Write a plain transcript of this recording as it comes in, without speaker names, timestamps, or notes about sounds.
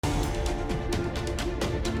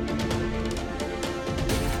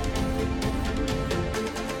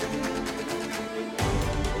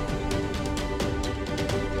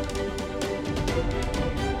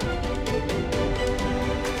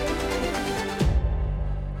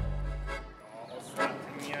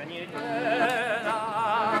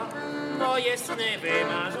sny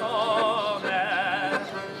wymarzone,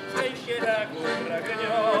 w tej tak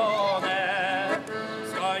upragnione,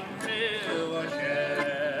 skończyło się.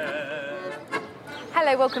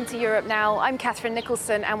 Hello, welcome to Europe Now. I'm Catherine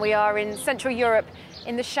Nicholson and we are in Central Europe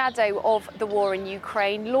in the shadow of the war in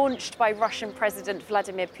Ukraine, launched by Russian President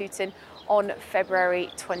Vladimir Putin on February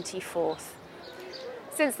 24th.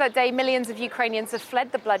 Since that day, millions of Ukrainians have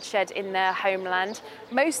fled the bloodshed in their homeland,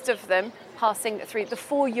 most of them passing through the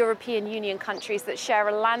 4 European Union countries that share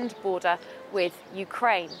a land border with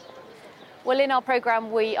Ukraine. Well, in our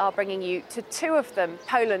programme, we are bringing you to 2 of them,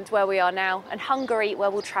 Poland, where we are now, and Hungary, where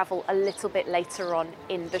we'll travel a little bit later on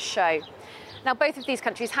in the show. Now, both of these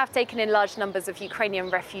countries have taken in large numbers of Ukrainian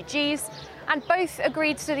refugees, and both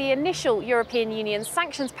agreed to the initial European Union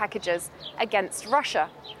sanctions packages against Russia.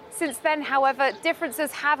 Since then, however,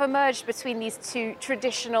 differences have emerged between these 2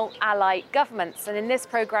 traditional ally governments, and in this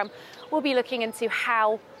programme, we'll be looking into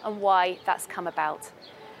how and why that's come about.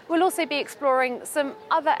 We'll also be exploring some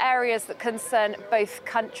other areas that concern both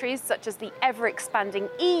countries, such as the ever-expanding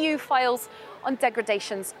EU files on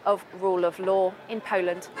degradations of rule of law in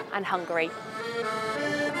Poland and Hungary.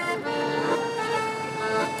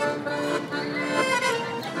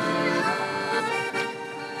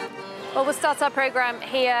 Well, we'll start our programme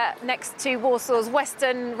here next to Warsaw's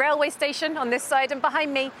Western railway station on this side, and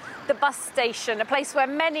behind me, the bus station, a place where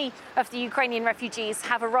many of the Ukrainian refugees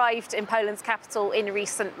have arrived in Poland's capital in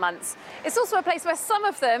recent months. It's also a place where some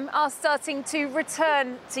of them are starting to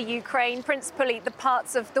return to Ukraine, principally the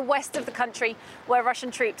parts of the west of the country where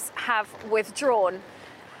Russian troops have withdrawn.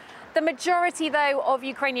 The majority, though, of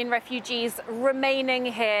Ukrainian refugees remaining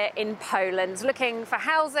here in Poland, looking for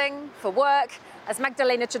housing, for work, as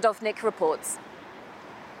Magdalena Chudovnik reports.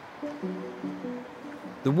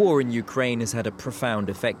 The war in Ukraine has had a profound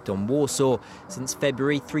effect on Warsaw. Since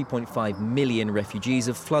February, 3.5 million refugees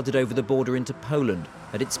have flooded over the border into Poland.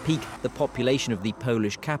 At its peak, the population of the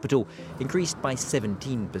Polish capital increased by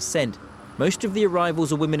 17%. Most of the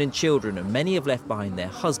arrivals are women and children, and many have left behind their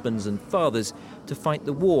husbands and fathers to fight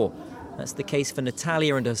the war. That's the case for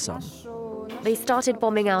Natalia and her son. They started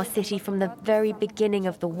bombing our city from the very beginning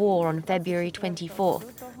of the war on February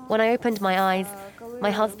 24th. When I opened my eyes,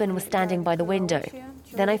 my husband was standing by the window.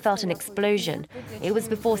 Then I felt an explosion. It was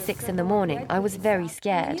before 6 in the morning. I was very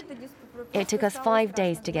scared. It took us 5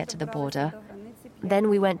 days to get to the border. Then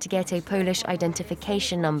we went to get a Polish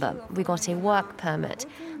identification number. We got a work permit.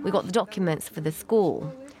 We got the documents for the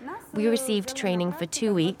school. We received training for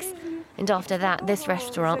 2 weeks, and after that, this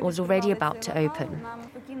restaurant was already about to open.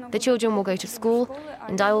 The children will go to school,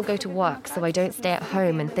 and I will go to work, so I don't stay at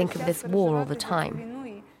home and think of this war all the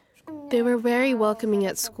time. They were very welcoming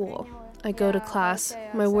at school. I go to class,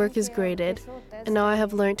 my work is graded, and now I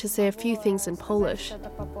have learned to say a few things in Polish.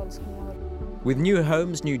 With new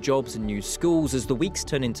homes, new jobs and new schools, as the weeks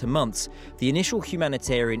turn into months, the initial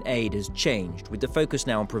humanitarian aid has changed, with the focus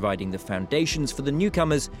now on providing the foundations for the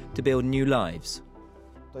newcomers to build new lives.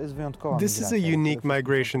 This is a unique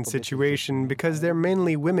migration situation because they're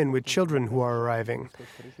mainly women with children who are arriving.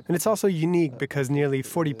 And it's also unique because nearly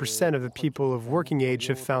 40% of the people of working age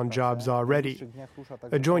have found jobs already.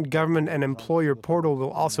 A joint government and employer portal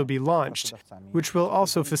will also be launched, which will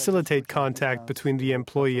also facilitate contact between the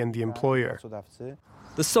employee and the employer.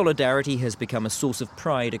 The solidarity has become a source of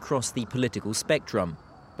pride across the political spectrum.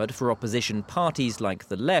 But for opposition parties like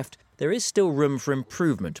the left, there is still room for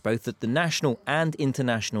improvement, both at the national and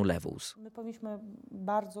international levels.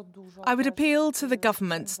 I would appeal to the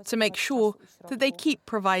governments to make sure that they keep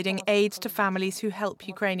providing aid to families who help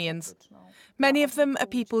Ukrainians. Many of them are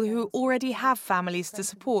people who already have families to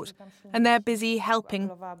support, and they're busy helping.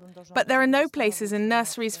 But there are no places in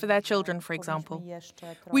nurseries for their children, for example.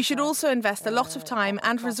 We should also invest a lot of time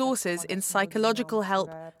and resources in psychological help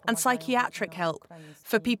and psychiatric help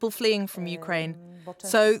for people fleeing from Ukraine,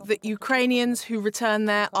 so that Ukrainians who return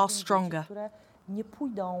there are stronger.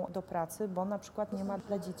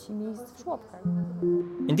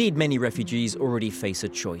 Indeed, many refugees already face a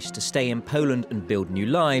choice to stay in Poland and build new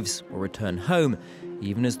lives or return home,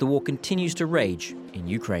 even as the war continues to rage in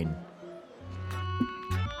Ukraine.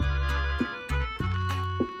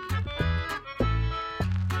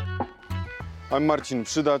 I'm Marcin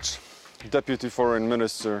Przydacz, Deputy Foreign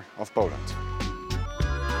Minister of Poland.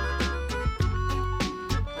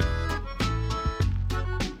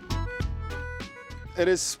 It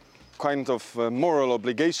is kind of moral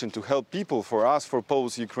obligation to help people. For us, for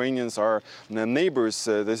Poles, Ukrainians are neighbors.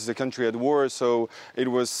 This is a country at war, so it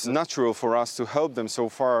was natural for us to help them. So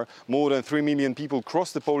far, more than 3 million people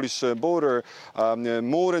crossed the Polish border.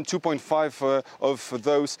 More than 2.5 of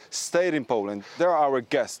those stayed in Poland. They're our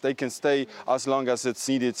guests. They can stay as long as it's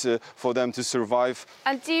needed for them to survive.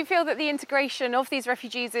 And do you feel that the integration of these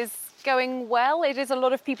refugees is going well? It is a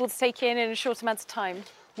lot of people to take in a short amount of time.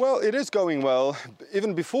 Well, it is going well.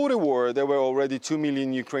 Even before the war, there were already 2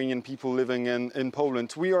 million Ukrainian people living in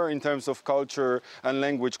Poland. We are, in terms of culture and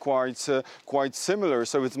language, quite similar.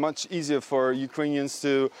 So it's much easier for Ukrainians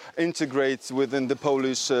to integrate within the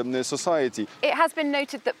Polish society. It has been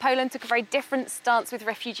noted that Poland took a very different stance with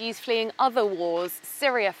refugees fleeing other wars,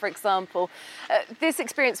 Syria, for example. This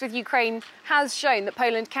experience with Ukraine has shown that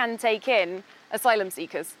Poland can take in asylum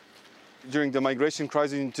seekers. During the migration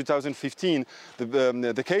crisis in 2015,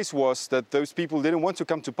 the case was that those people didn't want to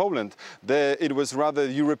come to Poland. It was rather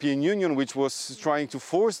the European Union which was trying to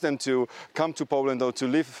force them to come to Poland or to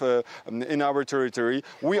live in our territory.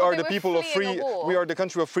 We are the people of free. We are the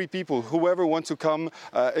country of free people. Whoever wants to come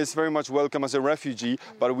is very much welcome as a refugee.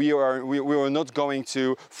 But we are not going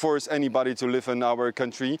to force anybody to live in our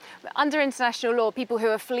country. Under international law, people who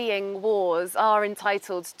are fleeing wars are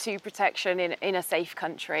entitled to protection in a safe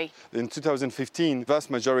country. In 2015, vast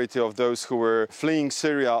majority of those who were fleeing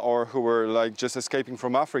Syria or who were just escaping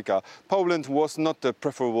from Africa, Poland was not the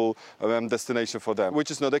preferable destination for them,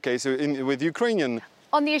 which is not the case with Ukrainian.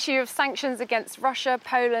 On the issue of sanctions against Russia,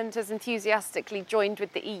 Poland has enthusiastically joined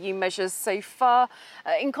with the EU measures so far.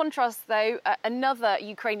 In contrast, though, another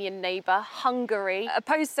Ukrainian neighbour, Hungary,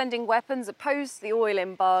 opposed sending weapons, opposed the oil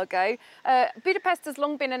embargo. Budapest has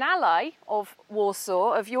long been an ally of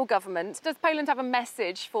Warsaw, of your government. Does Poland have a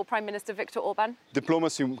message for Prime Minister Viktor Orban?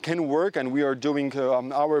 Diplomacy can work, and we are doing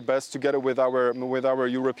our best together with our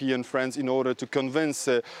European friends in order to convince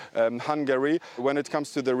Hungary. When it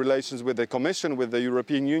comes to the relations with the Commission, with the European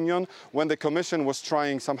Union, when the Commission was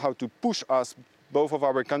trying somehow to push us, both of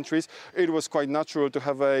our countries, it was quite natural to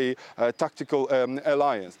have a tactical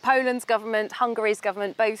alliance. Poland's government, Hungary's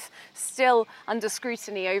government, both still under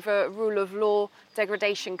scrutiny over rule of law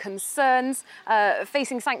degradation concerns,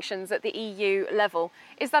 facing sanctions at the EU level.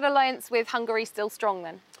 Is that alliance with Hungary still strong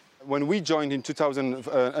then? When we joined in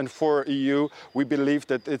 2004 EU, we believe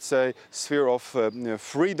that it's a sphere of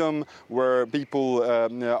freedom where people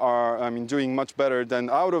are doing much better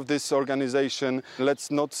than out of this organization.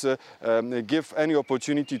 Let's not give any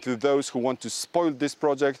opportunity to those who want to spoil this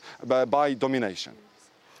project by domination.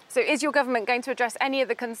 So is your government going to address any of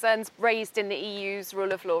the concerns raised in the EU's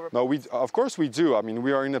rule of law report? No, of course we do. I mean,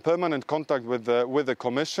 we are in a permanent contact with the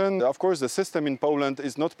Commission. Of course, the system in Poland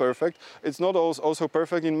is not perfect. It's not also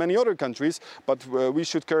perfect in many other countries, but we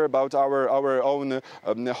should care about our own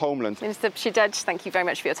homeland. Minister Przydacz, thank you very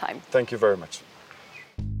much for your time. Thank you very much.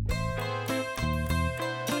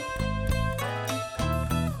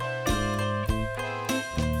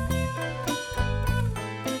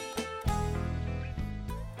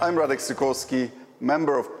 I'm Radek Sikorski,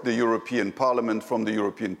 member of the European Parliament from the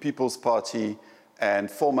European People's Party and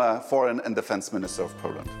former Foreign and Defence Minister of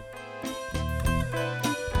Poland.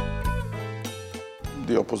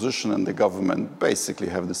 The opposition and the government basically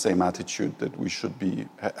have the same attitude that we should be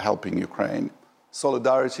helping Ukraine.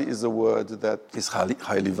 Solidarity is a word that is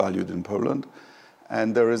highly valued in Poland,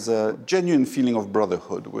 and there is a genuine feeling of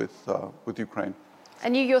brotherhood with Ukraine.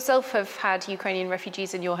 And you yourself have had Ukrainian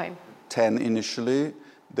refugees in your home? 10 initially.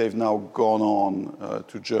 They've now gone on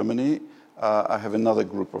to Germany. I have another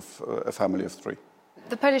group of a family of 3.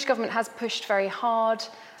 The Polish government has pushed very hard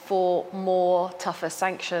for more tougher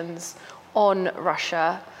sanctions on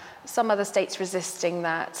Russia. Some other states resisting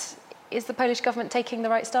that. Is the Polish government taking the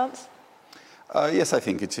right stance? Yes, I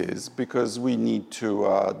think it is, because we need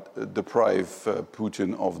to deprive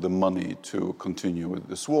Putin of the money to continue with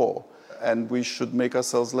this war, and we should make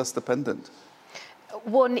ourselves less dependent.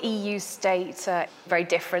 One EU state very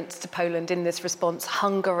different to Poland in this response,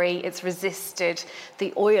 Hungary. It's resisted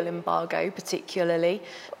the oil embargo particularly.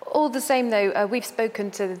 All the same, though, we've spoken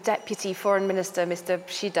to the Deputy Foreign Minister, Mr.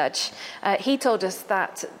 Przydacz. He told us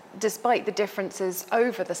that despite the differences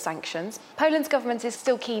over the sanctions, Poland's government is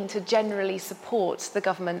still keen to generally support the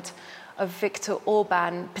government of Viktor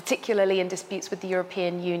Orban, particularly in disputes with the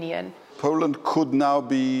European Union. Poland could now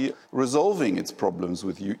be resolving its problems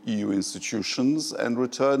with EU institutions and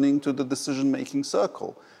returning to the decision-making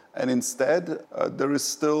circle. And instead, there is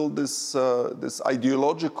still this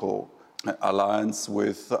ideological alliance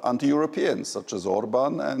with anti-Europeans, such as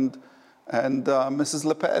Orban, and and Mrs.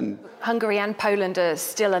 Le Pen. Hungary and Poland are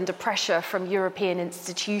still under pressure from European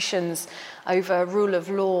institutions over rule of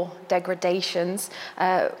law degradations.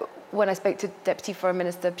 When I spoke to Deputy Foreign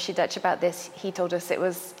Minister Przydacz about this, he told us it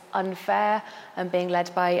was unfair and being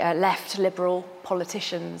led by left liberal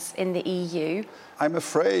politicians in the EU. I'm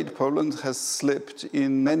afraid Poland has slipped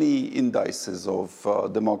in many indices of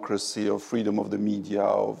democracy, of freedom of the media,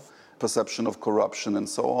 of perception of corruption and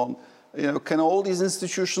so on. Can all these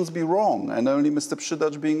institutions be wrong and only Mr.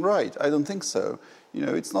 Przydacz being right? I don't think so.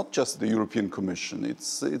 It's not just the European Commission,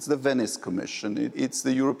 it's the Venice Commission, it's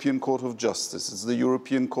the European Court of Justice, it's the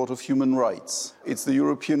European Court of Human Rights, it's the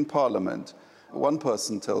European Parliament. One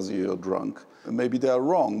person tells you you're drunk. Maybe they are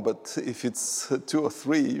wrong, but if it's 2 or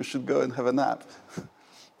 3, you should go and have a nap.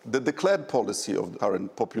 The declared policy of the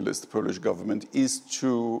current populist Polish government is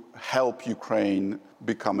to help Ukraine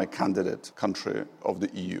become a candidate country of the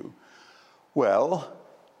EU. Well,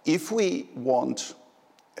 if we want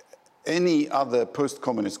any other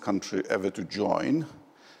post-communist country ever to join,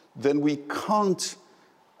 then we can't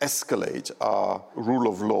escalate our rule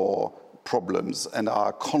of law problems and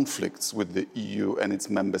our conflicts with the EU and its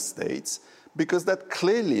member states, because that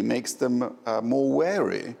clearly makes them more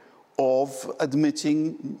wary of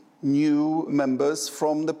admitting new members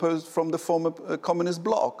from the former communist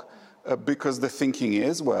bloc. Because the thinking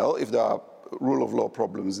is, well, if there are rule of law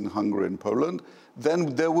problems in Hungary and Poland,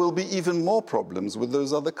 then there will be even more problems with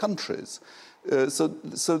those other countries. So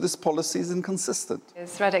this policy is inconsistent.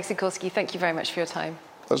 Radek Sikorski, thank you very much for your time.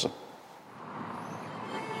 Pleasure.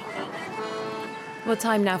 Well,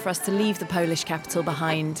 time now for us to leave the Polish capital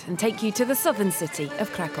behind and take you to the southern city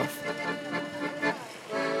of Krakow.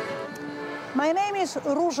 My name is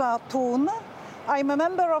Róża Thun. I'm a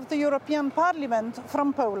member of the European Parliament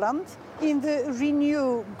from Poland in the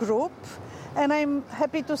Renew group, and I'm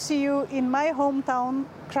happy to see you in my hometown,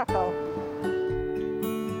 Krakow.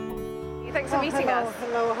 Thanks for meeting us.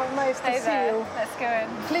 Hello, how nice to see you. Let's go in.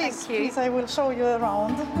 Please, I will show you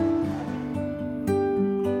around.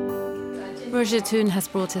 Róża Thun has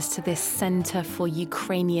brought us to this Centre for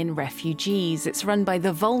Ukrainian Refugees. It's run by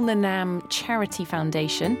the Volna Nam Charity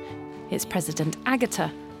Foundation. Its president,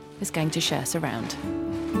 Agata, is going to show us around.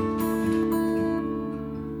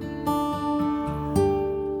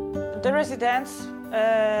 The residents,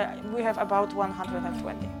 we have about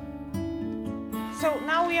 120. So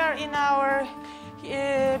now we are in our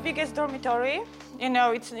biggest dormitory.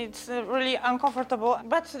 It's really uncomfortable,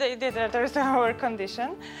 but there is our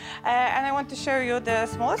condition. And I want to show you the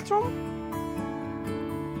smallest room.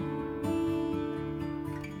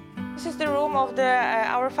 This is the room of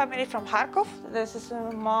our family from Kharkov. This is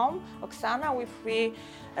mom, Oksana, with 3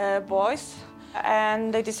 boys.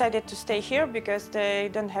 And they decided to stay here because they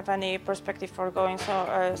don't have any perspective for going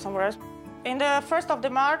somewhere else. In the 1st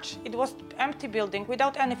of March, it was empty building,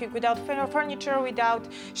 without anything, without furniture, without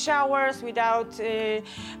showers, without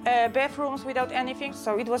bathrooms, without anything.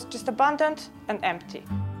 So it was just abandoned and empty.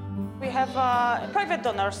 We have private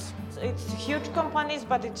donors. It's huge companies,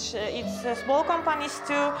 but it's small companies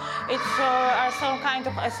too. It's some kind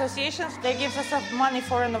of associations. They give us money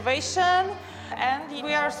for renovation, and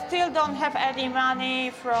we still don't have any money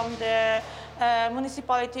from the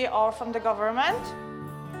municipality or from the government.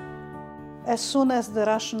 As soon as the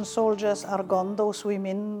Russian soldiers are gone, those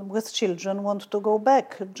women with children want to go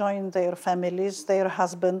back, join their families, their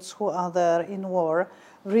husbands who are there in war,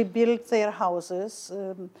 rebuild their houses.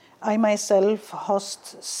 I myself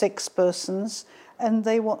host 6 persons and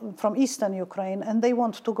from eastern Ukraine, and they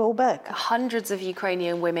want to go back. Hundreds of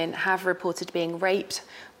Ukrainian women have reported being raped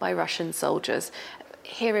by Russian soldiers.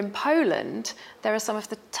 Here in Poland, there are some of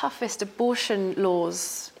the toughest abortion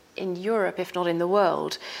laws in Europe, if not in the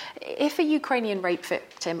world. If a Ukrainian rape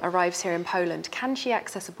victim arrives here in Poland, can she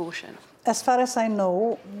access abortion? As far as I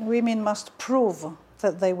know, women must prove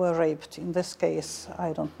that they were raped. In this case,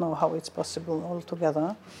 I don't know how it's possible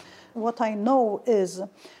altogether. What I know is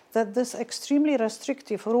that this extremely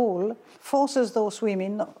restrictive rule forces those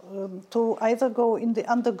women to either go in the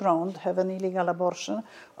underground, have an illegal abortion,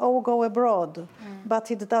 or go abroad.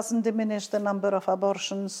 But it doesn't diminish the number of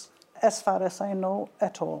abortions, as far as I know,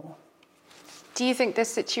 at all. Do you think this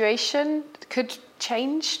situation could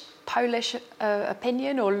change Polish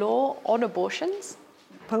opinion or law on abortions?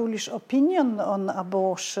 Polish opinion on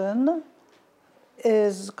abortion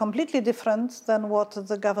is completely different than what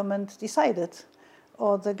the government decided.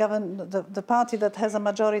 or the party that has a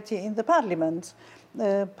majority in the parliament.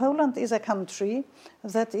 Poland is a country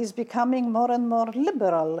that is becoming more and more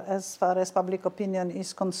liberal as far as public opinion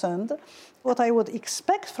is concerned. What I would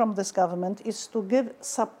expect from this government is to give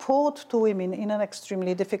support to women in an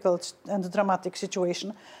extremely difficult and dramatic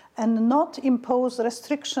situation and not impose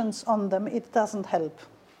restrictions on them. It doesn't help.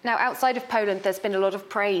 Now, outside of Poland, there's been a lot of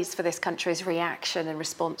praise for this country's reaction and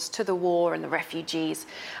response to the war and the refugees.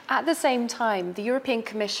 At the same time, the European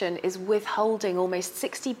Commission is withholding almost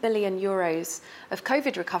 60 billion euros of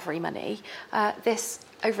COVID recovery money, this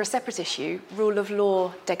over a separate issue, rule of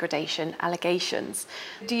law degradation allegations.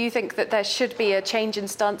 Do you think that there should be a change in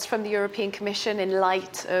stance from the European Commission in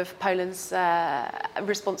light of Poland's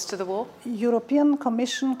response to the war? European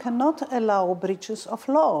Commission cannot allow breaches of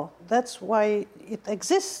law. That's why it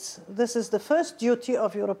exists. This is the first duty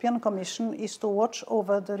of European Commission, is to watch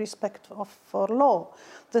over the respect for law.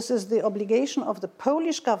 This is the obligation of the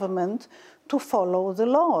Polish government to follow the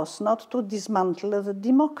laws, not to dismantle the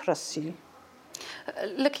democracy.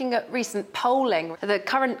 Looking at recent polling, the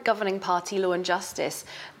current governing party, Law and Justice,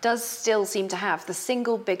 does still seem to have the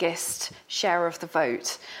single biggest share of the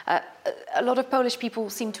vote. A lot of Polish people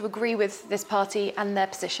seem to agree with this party and their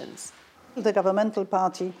positions. The governmental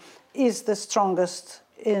party is the strongest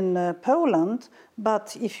in Poland,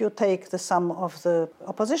 but if you take the sum of the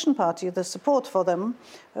opposition party, the support for them,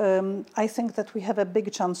 I think that we have a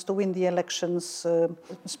big chance to win the elections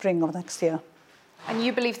spring of next year. And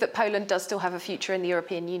you believe that Poland does still have a future in the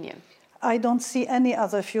European Union? I don't see any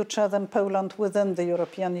other future than Poland within the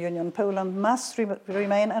European Union. Poland must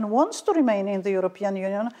remain and wants to remain in the European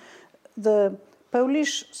Union. The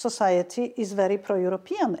Polish society is very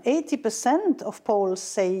pro-European. 80% of Poles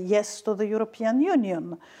say yes to the European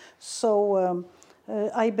Union. So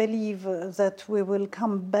I believe that we will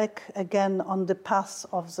come back again on the path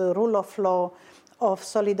of the rule of law, of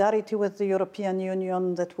solidarity with the European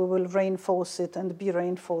Union, that we will reinforce it and be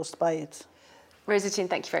reinforced by it. Róża Thun,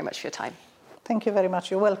 thank you very much for your time. Thank you very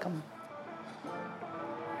much. You're welcome.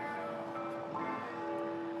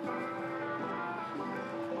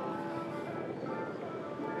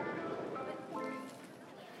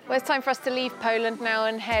 Well, it's time for us to leave Poland now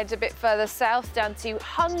and head a bit further south down to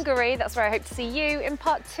Hungary. That's where I hope to see you in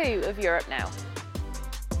part 2 of Europe Now.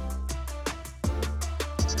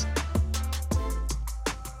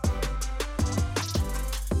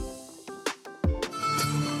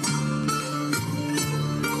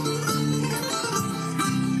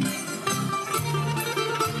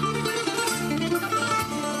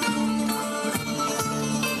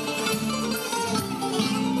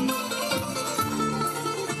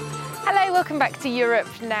 Welcome back to Europe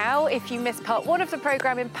Now. If you missed part 1 of the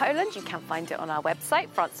programme in Poland, you can find it on our website,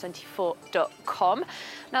 france24.com.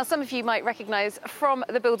 Now, some of you might recognise from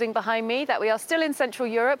the building behind me that we are still in Central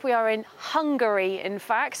Europe. We are in Hungary, in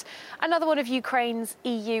fact, another one of Ukraine's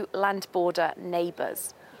EU land border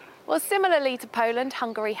neighbours. Well, similarly to Poland,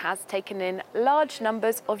 Hungary has taken in large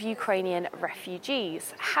numbers of Ukrainian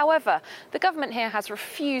refugees. However, the government here has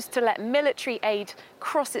refused to let military aid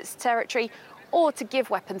cross its territory or to give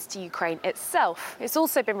weapons to Ukraine itself. It's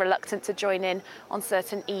also been reluctant to join in on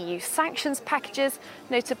certain EU sanctions packages,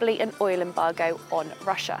 notably an oil embargo on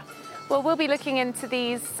Russia. Well, we'll be looking into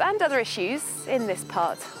these and other issues in this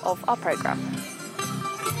part of our programme.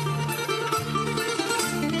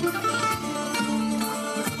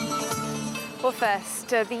 Well, first,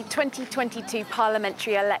 the 2022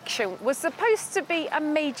 parliamentary election was supposed to be a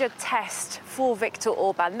major test for Viktor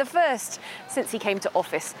Orban, the first since he came to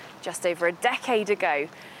office just over a decade ago.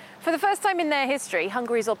 For the first time in their history,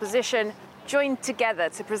 Hungary's opposition joined together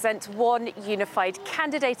to present one unified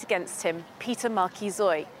candidate against him, Peter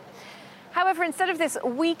Márki-Zay. However, instead of this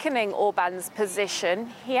weakening Orban's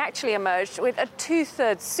position, he actually emerged with a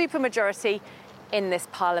 2/3 supermajority in this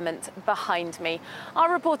parliament behind me.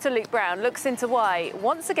 Our reporter Luke Brown looks into why,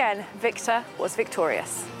 once again, Viktor was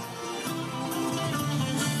victorious.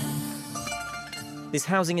 This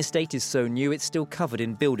housing estate is so new it's still covered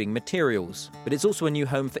in building materials. But it's also a new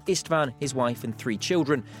home for István, his wife and 3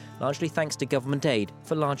 children, largely thanks to government aid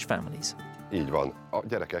for large families.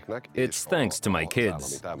 It's thanks to my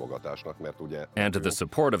kids and to the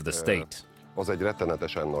support of the state.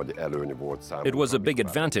 It was a big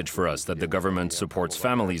advantage for us that the government supports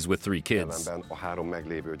families with 3 kids.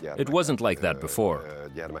 It wasn't like that before.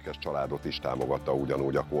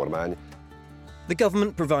 The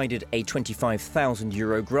government provided a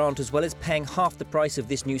 €25,000 grant as well as paying half the price of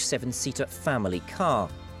this new 7-seater family car.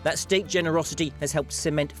 That state generosity has helped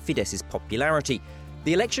cement Fidesz's popularity.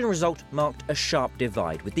 The election result marked a sharp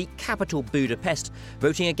divide, with the capital Budapest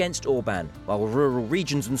voting against Orbán, while rural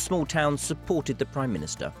regions and small towns supported the Prime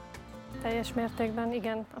Minister.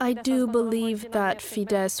 I do believe that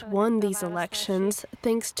Fidesz won these elections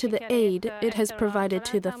thanks to the aid it has provided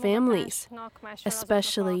to the families,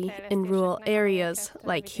 especially in rural areas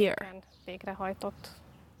like here.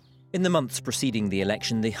 In the months preceding the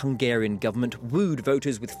election, the Hungarian government wooed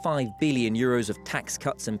voters with €5 billion of tax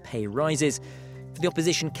cuts and pay rises. For the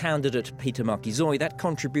opposition candidate Peter Márki-Zay, that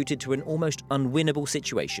contributed to an almost unwinnable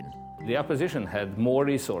situation. The opposition had more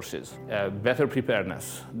resources, better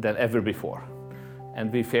preparedness than ever before,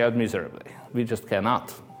 and we failed miserably. We just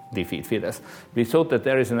cannot defeat Fidesz. We thought that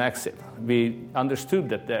there is an exit. We understood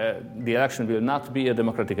that the election will not be a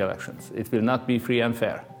democratic election. It will not be free and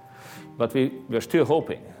fair. But we were still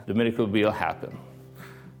hoping the miracle will happen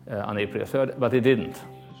on April 3rd, but it didn't.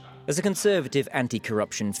 As a conservative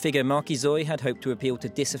anti-corruption figure, Márki-Zay had hoped to appeal to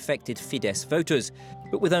disaffected Fidesz voters.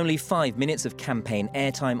 But with only 5 minutes of campaign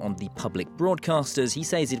airtime on the public broadcasters, he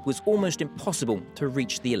says it was almost impossible to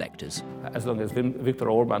reach the electors. As long as Viktor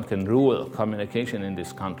Orbán can rule communication in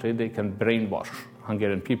this country, they can brainwash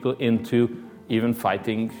Hungarian people into even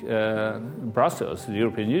fighting Brussels, the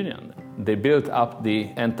European Union. They built up the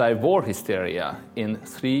anti-war hysteria in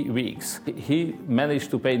 3 weeks. He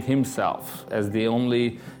managed to paint himself as the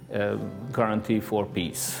only guarantee for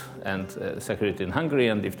peace and security in Hungary,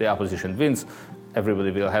 and if the opposition wins,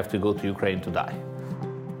 everybody will have to go to Ukraine to die.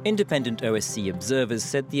 Independent OSCE observers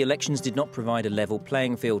said the elections did not provide a level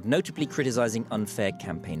playing field, notably criticising unfair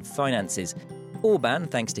campaign finances.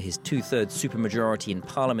 Orbán, thanks to his two-thirds supermajority in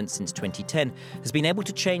parliament since 2010, has been able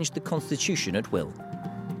to change the constitution at will.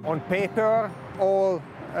 On paper, all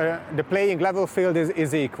the playing level field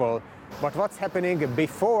is equal. But what's happening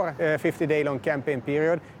before a 50-day-long campaign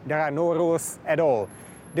period, there are no rules at all.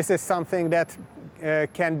 This is something that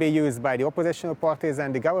can be used by the oppositional parties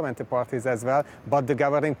and the governmental parties as well, but the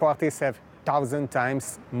governing parties have 1,000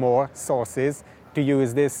 times more sources to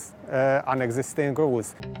use these unexisting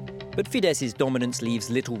rules. But Fidesz's dominance leaves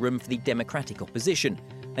little room for the democratic opposition.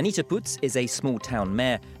 Anita Putz is a small-town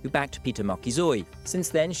mayor who backed Peter Márki-Zay. Since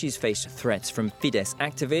then, she's faced threats from Fidesz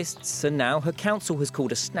activists, and now her council has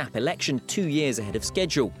called a snap election 2 years ahead of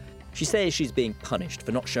schedule. She says she's being punished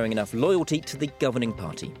for not showing enough loyalty to the governing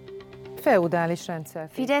party.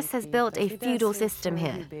 Fidesz has built a feudal system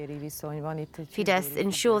here. Fidesz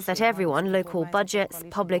ensures that everyone, local budgets,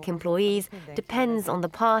 public employees, depends on the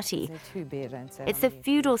party. It's a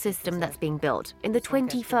feudal system that's being built in the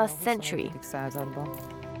 21st century.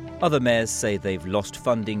 Other mayors say they've lost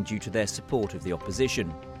funding due to their support of the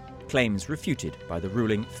opposition. Claims refuted by the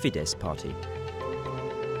ruling Fidesz party.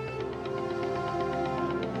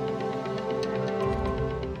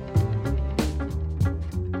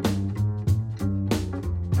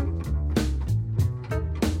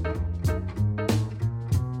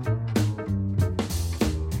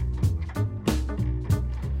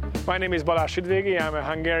 My name is Balázs Hidvégi. I'm a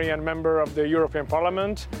Hungarian member of the European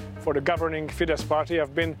Parliament for the governing Fidesz party.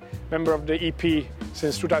 I've been member of the EP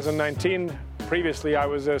since 2019. Previously, I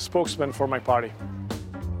was a spokesman for my party.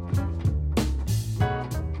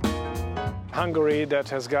 Hungary that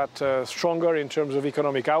has got stronger in terms of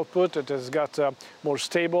economic output, it has got more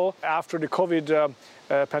stable. After the COVID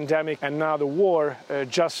pandemic and now the war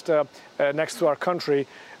just next to our country,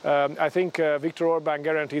 I think Viktor Orbán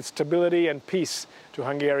guaranteed stability and peace to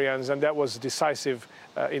Hungarians, and that was decisive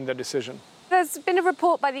in the decision. There's been a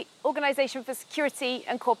report by the Organisation for Security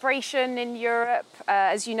and Cooperation in Europe,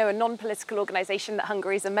 as you know, a non-political organisation that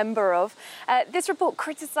Hungary is a member of. This report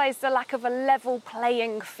criticised the lack of a level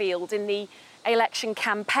playing field in the election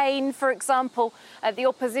campaign. For example, the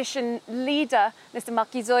opposition leader, Mr.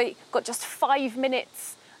 Márki-Zay, got just 5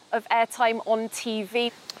 minutes of airtime on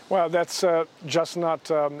TV. Well, that's just not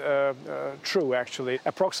true, actually.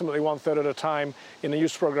 Approximately 1/3 of the time in the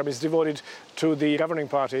news program is devoted to the governing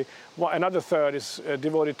party. Another third is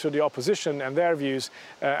devoted to the opposition and their views,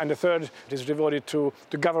 and the third is devoted to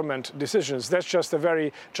the government decisions. That's just a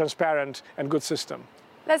very transparent and good system.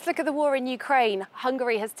 Let's look at the war in Ukraine.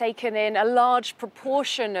 Hungary has taken in a large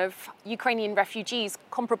proportion of Ukrainian refugees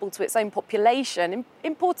comparable to its own population.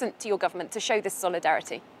 Important to your government to show this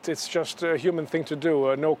solidarity. It's just a human thing to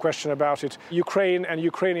do, no question about it. Ukraine and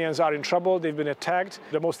Ukrainians are in trouble. They've been attacked.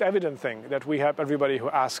 The most evident thing that we help everybody who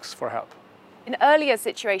asks for help. In earlier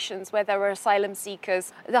situations where there were asylum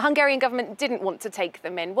seekers, the Hungarian government didn't want to take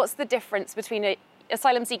them in. What's the difference between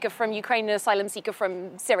asylum seeker from Ukraine and asylum seeker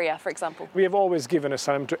from Syria, for example? We have always given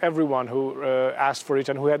asylum to everyone who asked for it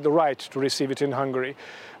and who had the right to receive it in Hungary.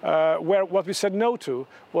 What we said no to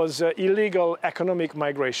was illegal economic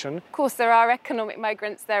migration. Of course, there are economic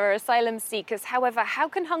migrants, there are asylum seekers. However, how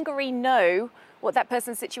can Hungary know what that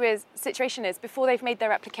person's situation is before they've made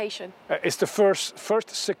their application? It's the first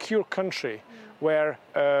secure country where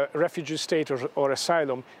refugee status or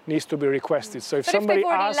asylum needs to be requested. So if somebody they've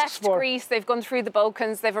already asks left Greece, they've gone through the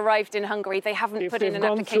Balkans, they've arrived in Hungary, they haven't put in an application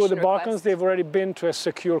request. If they've gone through the Balkans, they've already been to a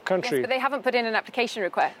secure country. Yes, but they haven't put in an application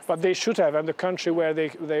request. But they should have, and the country where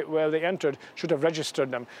they entered should have registered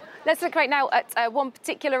them. Let's look right now at one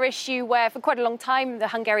particular issue where for quite a long time the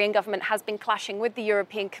Hungarian government has been clashing with the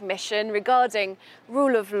European Commission regarding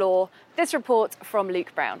rule of law. This report from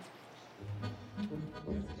Luke Brown.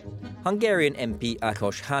 Hungarian MP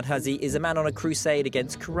Ákos Hardházi is a man on a crusade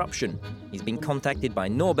against corruption. He's been contacted by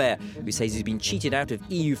Norbert, who says he's been cheated out of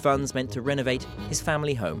EU funds meant to renovate his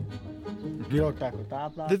family home.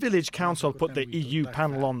 The village council put the EU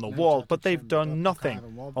panel on the wall, but they've done nothing.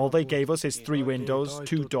 All they gave us is 3 windows,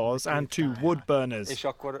 2 doors and 2 wood burners.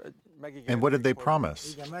 And what did they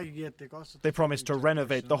promise? They promised to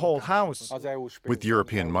renovate the whole house. With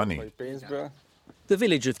European money. The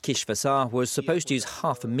village of Kisvasar was supposed to use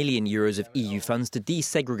 €500,000 of EU funds to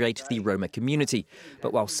desegregate the Roma community.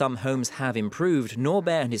 But while some homes have improved,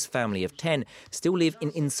 Norbert and his family of 10 still live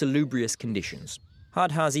in insalubrious conditions.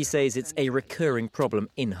 Hardházi says it's a recurring problem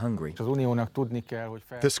in Hungary.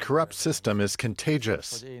 This corrupt system is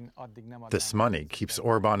contagious. This money keeps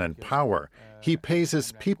Orban in power. He pays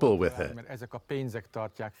his people with it.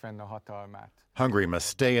 Hungary must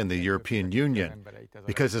stay in the European Union,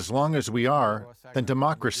 because as long as we are, then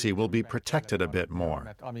democracy will be protected a bit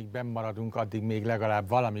more.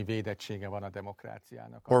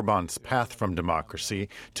 Orban's path from democracy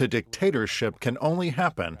to dictatorship can only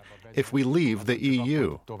happen if we leave the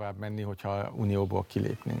EU.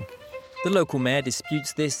 The local mayor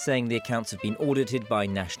disputes this, saying the accounts have been audited by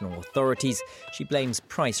national authorities. She blames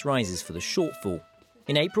price rises for the shortfall.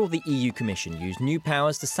 In April, the EU Commission used new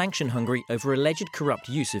powers to sanction Hungary over alleged corrupt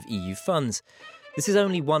use of EU funds. This is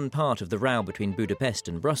only one part of the row between Budapest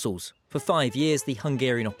and Brussels. For 5 years, the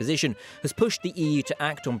Hungarian opposition has pushed the EU to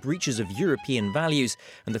act on breaches of European values,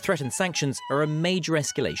 and the threatened sanctions are a major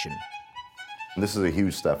escalation. This is a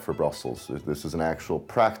huge step for Brussels. This is an actual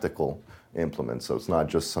practical implement, so it's not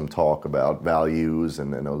just some talk about values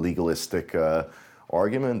and a legalistic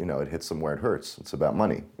argument. You know, it hits them where it hurts. It's about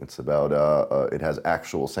money. It's about, it has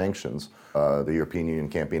actual sanctions. The European Union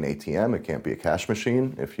can't be an ATM. It can't be a cash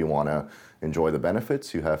machine. If you want to enjoy the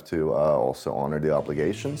benefits, you have to also honor the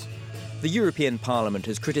obligations. The European Parliament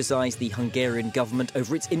has criticised the Hungarian government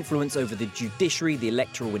over its influence over the judiciary, the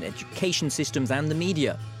electoral and education systems and the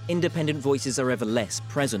media. Independent voices are ever less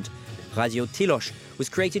present. Radio Tilos was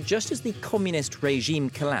created just as the communist regime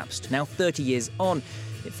collapsed. Now 30 years on,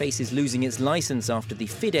 it faces losing its licence after the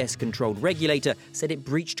Fidesz-controlled regulator said it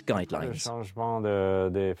breached guidelines.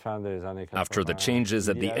 After the changes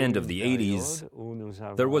at the end of the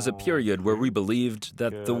 80s, there was a period where we believed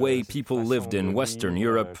that the way people lived in Western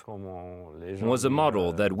Europe was a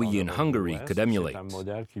model that we in Hungary could emulate.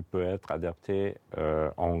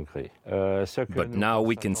 But now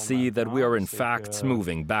we can see that we are in fact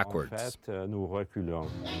moving backwards.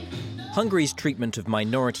 Hungary's treatment of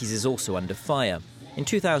minorities is also under fire. In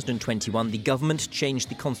 2021, the government changed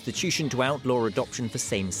the constitution to outlaw adoption for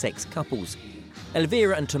same-sex couples.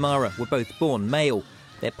 Elvira and Tamara were both born male.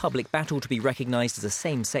 Their public battle to be recognised as a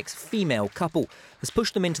same-sex female couple has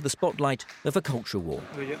pushed them into the spotlight of a culture war.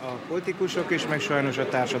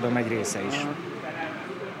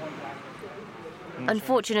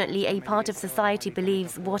 Unfortunately, a part of society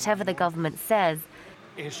believes whatever the government says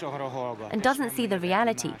and doesn't see the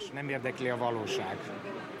reality.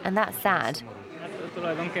 And that's sad.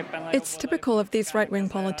 It's typical of these right-wing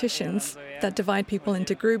politicians that divide people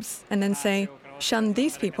into groups and then say, shun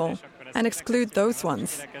these people and exclude those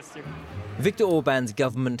ones. Viktor Orban's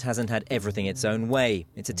government hasn't had everything its own way.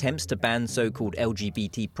 Its attempts to ban so-called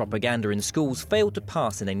LGBT propaganda in schools failed to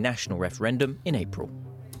pass in a national referendum in April.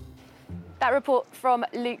 That report from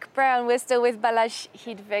Luke Brown. We're still with Balázs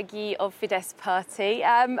Hidvegi of Fidesz Party.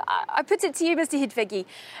 I put it to you, Mr. Hidvegi.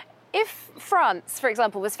 If France, for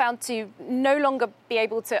example, was found to no longer be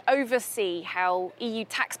able to oversee how EU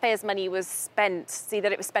taxpayers' money was spent, see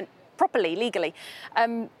that it was spent properly, legally,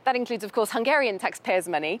 that includes, of course, Hungarian taxpayers'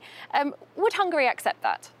 money, would Hungary accept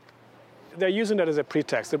that? They're using that as a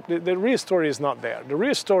pretext. The real story is not there. The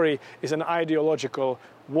real story is an ideological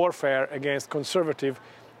warfare against conservative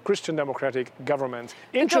Christian democratic government.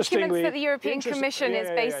 The documents that the European Commission is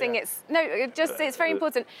basing its... No, it's very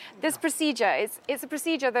important. This procedure, it's a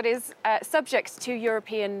procedure that is subject to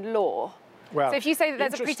European law. Well, so if you say that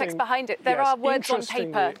there's a pretext behind it, there are words on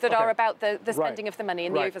paper that are about the spending of the money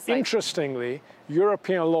and the oversight. Interestingly,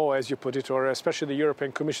 European law, as you put it, or especially the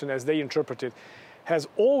European Commission as they interpret it, has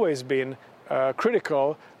always been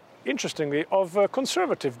critical, interestingly, of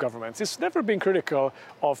conservative governments. It's never been critical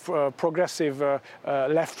of progressive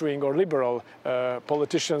left-wing or liberal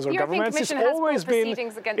politicians or governments. It's always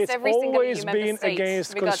been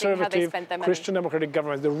against conservative Christian democratic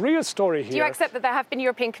governments. The real story here... Do you accept that there have been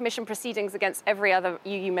European Commission proceedings against every other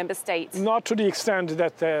EU member state? Not to the extent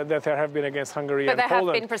that there have been against Hungary and Poland. But there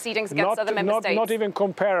have been proceedings against other member states? Not even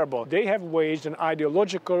comparable. They have waged an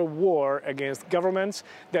ideological war against governments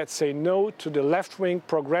that say no to the left-wing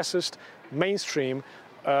progressive mainstream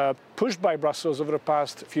pushed by Brussels over the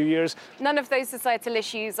past few years. None of those societal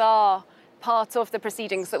issues are part of the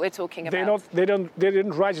proceedings that we're talking about. They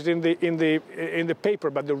didn't write it in the paper,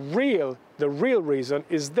 but the real reason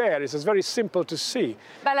is there. It's very simple to see.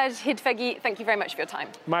 Balázs Hidvegi, thank you very much for your time.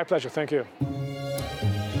 My pleasure. Thank you.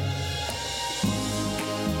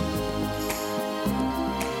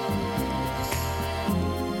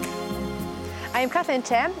 I am Kathleen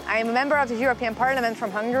Ceh. I am a member of the European Parliament from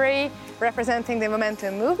Hungary, representing the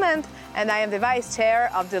Momentum movement, and I am the vice chair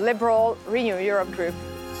of the Liberal Renew Europe group.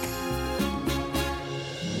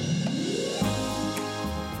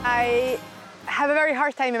 I have a very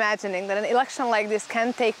hard time imagining that an election like this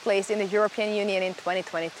can take place in the European Union in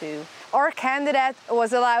 2022. Our candidate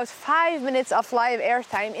was allowed 5 minutes of live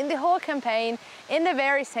airtime in the whole campaign in the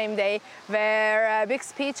very same day, where a big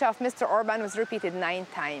speech of Mr. Orbán was repeated 9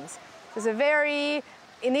 times. It was a very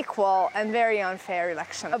unequal and very unfair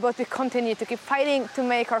election. But we continue to keep fighting to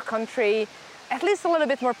make our country at least a little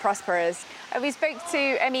bit more prosperous. We spoke to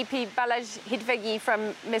MEP Balázs Hidvegi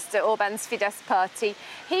from Mr. Orbán's Fidesz party.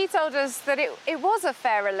 He told us that it was a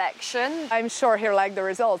fair election. I'm sure he liked the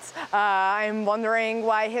results. I'm wondering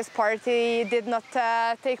why his party did not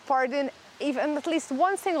take part in even at least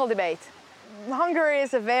one single debate. Hungary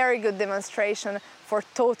is a very good demonstration for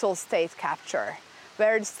total state capture,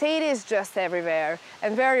 where the state is just everywhere,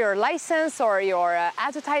 and where your license or your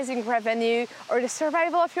advertising revenue or the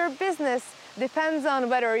survival of your business depends on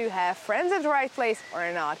whether you have friends at the right place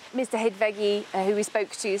or not. Mr. Hidvegi, who we spoke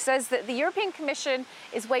to, says that the European Commission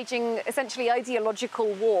is waging essentially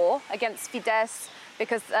ideological war against Fidesz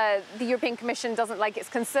because the European Commission doesn't like its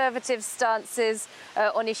conservative stances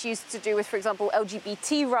on issues to do with, for example,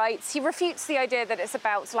 LGBT rights. He refutes the idea that it's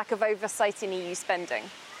about lack of oversight in EU spending.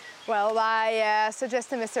 Well, I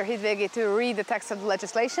suggest to Mr. Hidvegi to read the text of the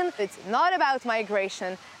legislation. It's not about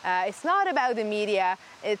migration, it's not about the media,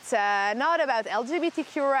 it's not about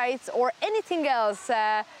LGBTQ rights or anything else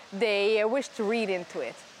they wish to read into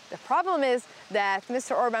it. The problem is that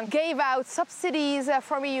Mr. Orbán gave out subsidies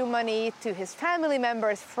from EU money to his family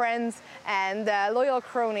members, friends, and loyal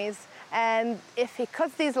cronies. And if he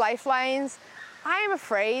cuts these lifelines, I'm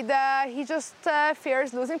afraid he just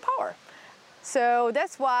fears losing power. So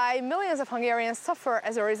that's why millions of Hungarians suffer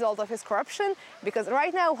as a result of his corruption, because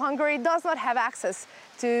right now Hungary does not have access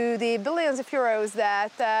to the billions of euros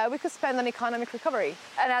that we could spend on economic recovery.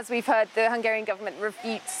 And as we've heard, the Hungarian government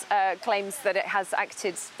refutes claims that it has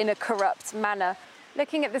acted in a corrupt manner.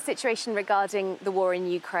 Looking at the situation regarding the war in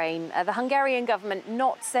Ukraine, the Hungarian government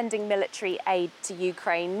not sending military aid to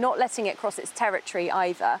Ukraine, not letting it cross its territory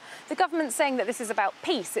either. The government saying that this is about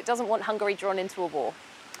peace. It doesn't want Hungary drawn into a war.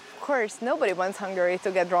 Of course, nobody wants Hungary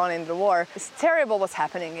to get drawn into the war. It's terrible what's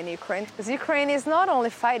happening in Ukraine, because Ukraine is not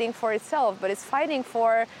only fighting for itself, but it's fighting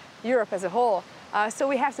for Europe as a whole. So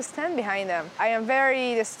we have to stand behind them. I am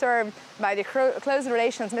very disturbed by the close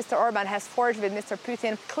relations Mr. Orbán has forged with Mr.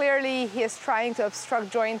 Putin. Clearly, he is trying to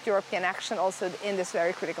obstruct joint European action also in this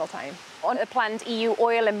very critical time. On a planned EU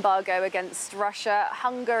oil embargo against Russia,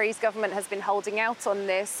 Hungary's government has been holding out on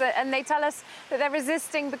this, and they tell us that they're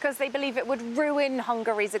resisting because they believe it would ruin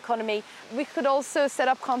Hungary's economy. We could also set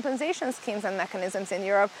up compensation schemes and mechanisms in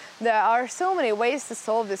Europe. There are so many ways to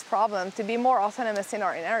solve this problem, to be more autonomous in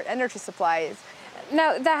our energy supplies.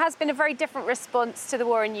 Now, there has been a very different response to the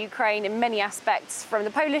war in Ukraine in many aspects from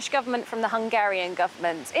the Polish government, from the Hungarian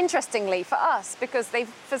government. Interestingly for us, because they've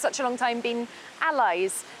for such a long time been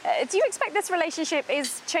allies. Do you expect this relationship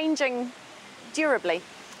is changing durably?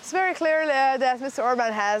 It's very clear that Mr.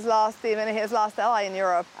 Orbán has lost even his last ally in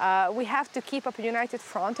Europe. We have to keep up a united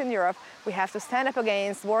front in Europe. We have to stand up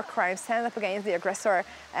against war crimes, stand up against the aggressor,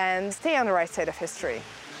 and stay on the right side of history.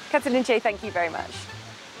 Kathleen Ceh, thank you very much.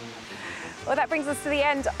 Well, that brings us to the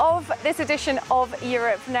end of this edition of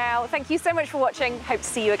Europe Now. Thank you so much for watching. Hope to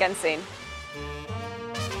see you again soon.